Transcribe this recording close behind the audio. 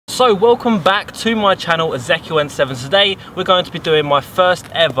So welcome back to my channel, EzekielN7. Today we're going to be doing my first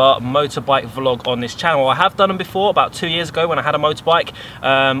ever motorbike vlog on this channel. I have done them before about 2 years ago when I had a motorbike.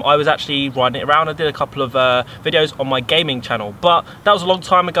 I was actually riding it around. I did a couple of videos on my gaming channel, but that was a long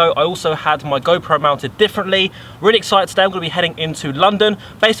time ago. I also had my GoPro mounted differently. Really excited today. I'm going to be heading into London.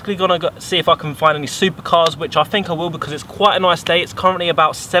 Basically going to see if I can find any supercars, which I think I will because it's quite a nice day. It's currently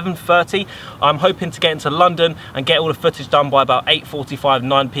about 7:30. I'm hoping to get into London and get all the footage done by about 8:45,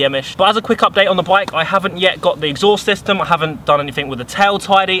 9 p.m-ish. But as a quick update on the bike, I haven't yet got the exhaust system. I haven't done anything with the tail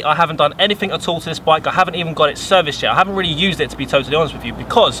tidy. I haven't done anything at all to this bike. I haven't even got it serviced yet. I haven't really used it, to be totally honest with you,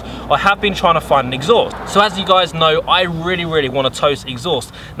 because I have been trying to find an exhaust. So as you guys know, I really want a Toast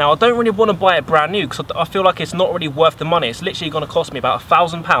exhaust. Now I don't really want to buy it brand new because I feel like it's not really worth the money. It's literally going to cost me about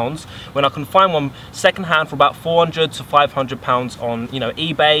 £1,000 when I can find one second hand for about £400 to £500 on, you know,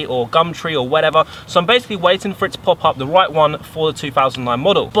 eBay or Gumtree or whatever. So I'm basically waiting for it to pop up the right one for the 2009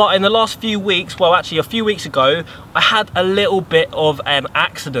 model. But in the last few weeks, well actually a few weeks ago, I had a little bit of an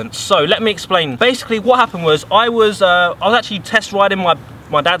accident. So let me explain. Basically what happened was I was actually test riding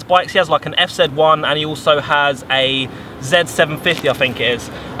my dad's bikes. He has like an FZ1 and he also has a Z750, I think it is.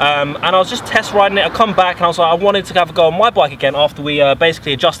 And I was just test riding it. I come back and I was like, I wanted to have a go on my bike again after we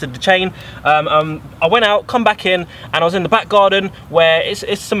basically adjusted the chain. I went out, come back in, and I was in the back garden where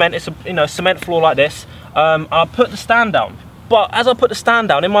it's cement. It's a cement floor like this. I put the stand down. But as I put the stand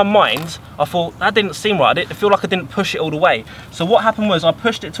down, in my mind, I thought, that didn't seem right. I feel like I didn't push it all the way. So what happened was I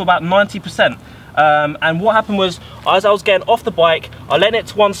pushed it to about 90%. And what happened was, as I was getting off the bike, I let it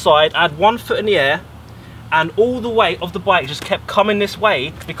to one side, I had 1 foot in the air, and all the weight of the bike just kept coming this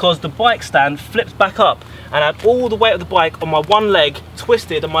way because the bike stand flipped back up, and I had all the weight of the bike on my one leg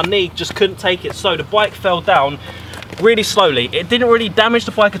twisted and my knee just couldn't take it. So the bike fell down really slowly. It didn't really damage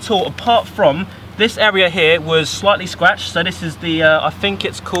the bike at all, apart from this area here was slightly scratched. So this is the, I think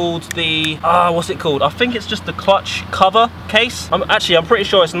it's called the, what's it called? I think it's just the clutch cover case. I'm pretty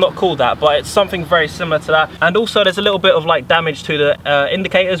sure it's not called that, but it's something very similar to that. And also there's a little bit of like damage to the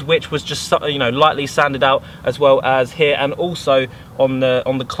indicators, which was just, you know, lightly sanded out, as well as here and also on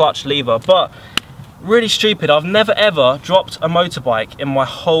the clutch lever. But really stupid. I've never ever dropped a motorbike in my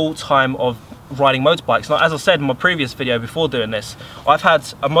whole time of riding motorbikes. Now, as I said in my previous video before doing this, I've had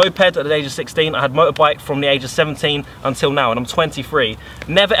a moped at the age of 16, I had motorbike from the age of 17 until now, and I'm 23.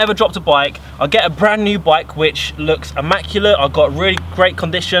 Never ever dropped a bike. I get a brand new bike which looks immaculate. I've got really great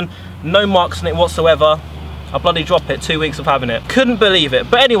condition, no marks on it whatsoever. I bloody drop it 2 weeks of having it. Couldn't believe it.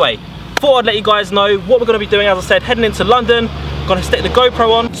 But anyway, thought I'd let you guys know what we're going to be doing. As I said, heading into London. Going to stick the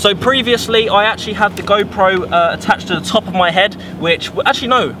GoPro on. So previously I actually had the GoPro attached to the top of my head, which actually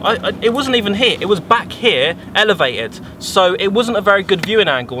no, it wasn't even here, it was back here, elevated, so it wasn't a very good viewing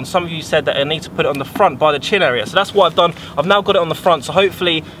angle, and some of you said that I need to put it on the front by the chin area. So that's what I've done. I've now got it on the front, so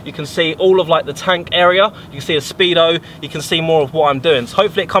hopefully you can see all of like the tank area, you can see the speedo, you can see more of what I'm doing. So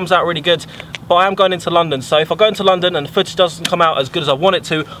hopefully it comes out really good. But I am going into London, so if I go into London and the footage doesn't come out as good as I want it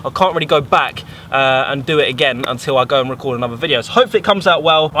to, I can't really go back and do it again until I go and record another video. So hopefully it comes out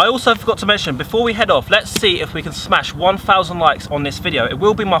well. I also forgot to mention, before we head off, let's see if we can smash 1,000 likes on this video. It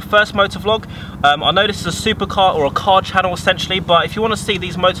will be my first motovlog. I know this is a supercar or a car channel essentially, but if you want to see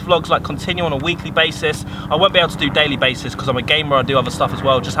these motovlogs like continue on a weekly basis, I won't be able to do daily basis because I'm a gamer, I do other stuff as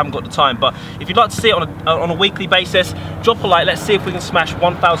well, just haven't got the time. But if you'd like to see it on a weekly basis, drop a like. Let's see if we can smash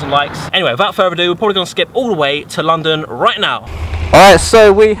 1,000 likes. Anyway, without further ado, we're probably going to skip all the way to London right now. Alright,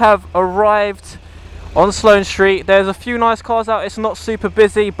 so we have arrived on Sloane Street. There's a few nice cars out. It's not super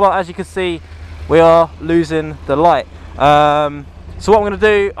busy, but as you can see, we are losing the light. So what I'm going to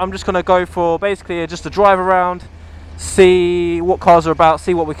do, I'm just going to go for basically just a drive around, see what cars are about,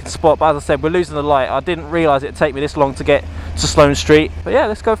 see what we can spot. But as I said, we're losing the light. I didn't realise it'd take me this long to get to Sloane Street. But yeah,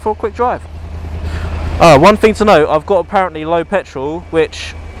 let's go for a quick drive. One thing to note, I've got apparently low petrol,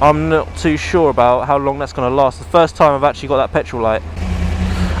 which I'm not too sure about how long that's going to last. The first time I've actually got that petrol light.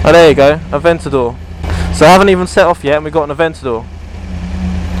 Oh, there you go, Aventador. So I haven't even set off yet and we've got an Aventador.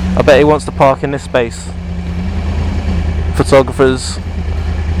 I bet he wants to park in this space. Photographer's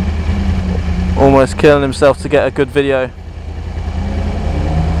almost killing himself to get a good video.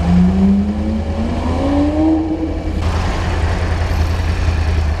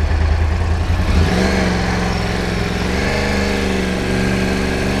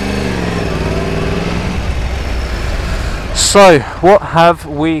 So what have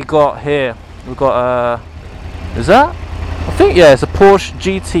we got here? We've got is that? I think, yeah, it's a Porsche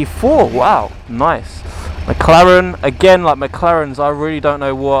GT4. Wow, nice. McLaren, again, like McLarens, I really don't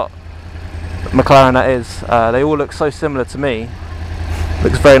know what McLaren that is. They all look so similar to me.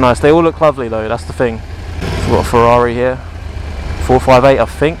 Looks very nice. They all look lovely though, that's the thing. So we've got a Ferrari here. 458, I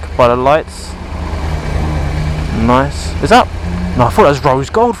think, by the lights. Nice. Is that? No, I thought that was rose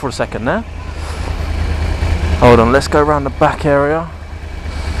gold for a second there. Hold on, let's go around the back area.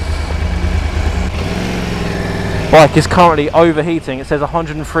 Bike is currently overheating. It says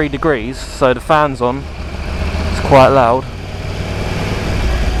 103 degrees, so the fan's on. It's quite loud.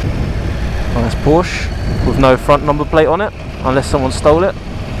 Nice Porsche with no front number plate on it, unless someone stole it.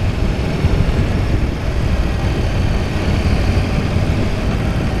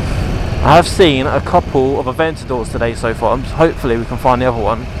 I have seen a couple of Aventadors today so far. Hopefully we can find the other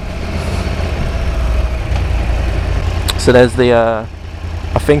one. So there's the,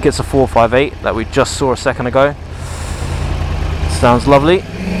 I think it's a 458 that we just saw a second ago. Sounds lovely.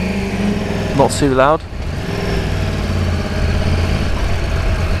 Not too loud.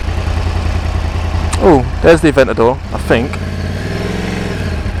 Oh, there's the Aventador, I think.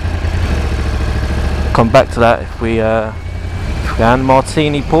 Come back to that if we can.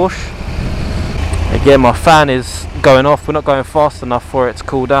 Martini Porsche. Again, my fan is going off. We're not going fast enough for it to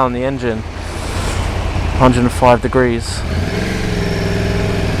cool down the engine. 105 degrees.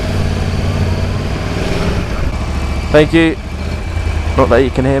 Thank you. Not that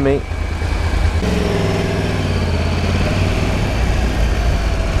you can hear me.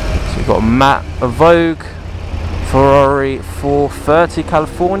 So we've got a matte, a Vogue, Ferrari 430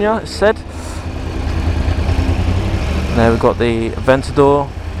 California, it said. And there we've got the Aventador,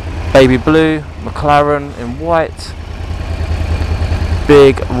 baby blue, McLaren in white.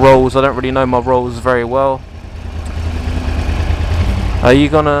 Big rolls. I don't really know my rolls very well. Are you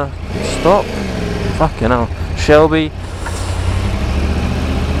gonna stop? Fucking hell. Shelby.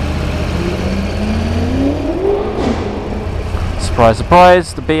 Surprise,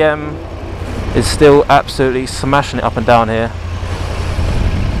 surprise, the BM is still absolutely smashing it up and down here.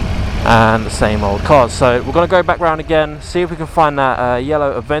 And the same old cars. So we're going to go back round again, see if we can find that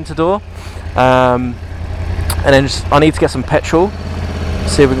yellow Aventador. And then I need to get some petrol,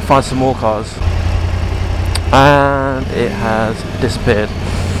 see if we can find some more cars. And it has disappeared.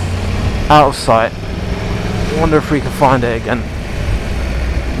 Out of sight. I wonder if we can find it again.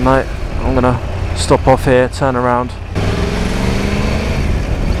 No, I'm going to stop off here, turn around.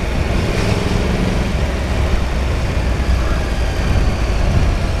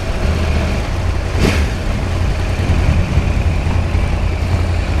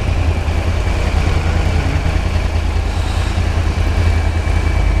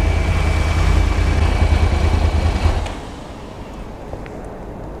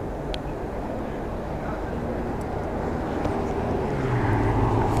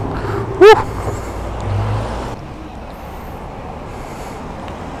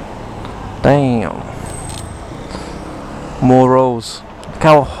 Damn. More rolls. Look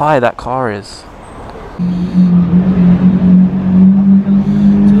how high that car is. So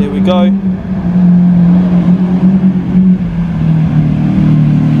here we go.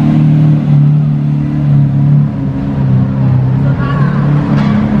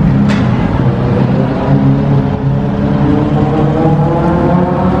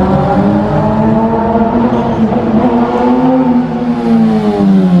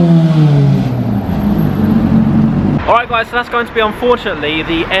 So that's going to be unfortunately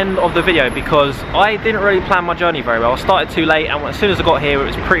the end of the video, because I didn't really plan my journey very well. I started too late, and as soon as I got here it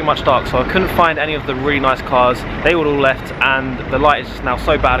was pretty much dark, so I couldn't find any of the really nice cars. They all left, and the light is just now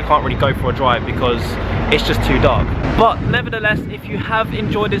so bad I can't really go for a drive because it's just too dark. But nevertheless, if you have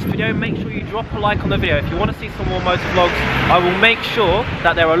enjoyed this video, make sure you drop a like on the video. If you want to see some more motovlogs, I will make sure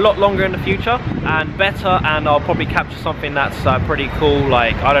that they're a lot longer in the future and better, and I'll probably capture something that's pretty cool.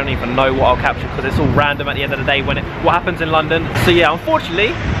 Like, I don't even know what I'll capture because it's all random at the end of the day what happens in London. So yeah, unfortunately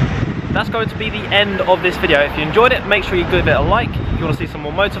that's going to be the end of this video. If you enjoyed it, make sure you give it a like. If you want to see some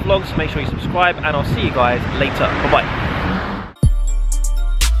more motovlogs, make sure you subscribe, and I'll see you guys later. Bye bye.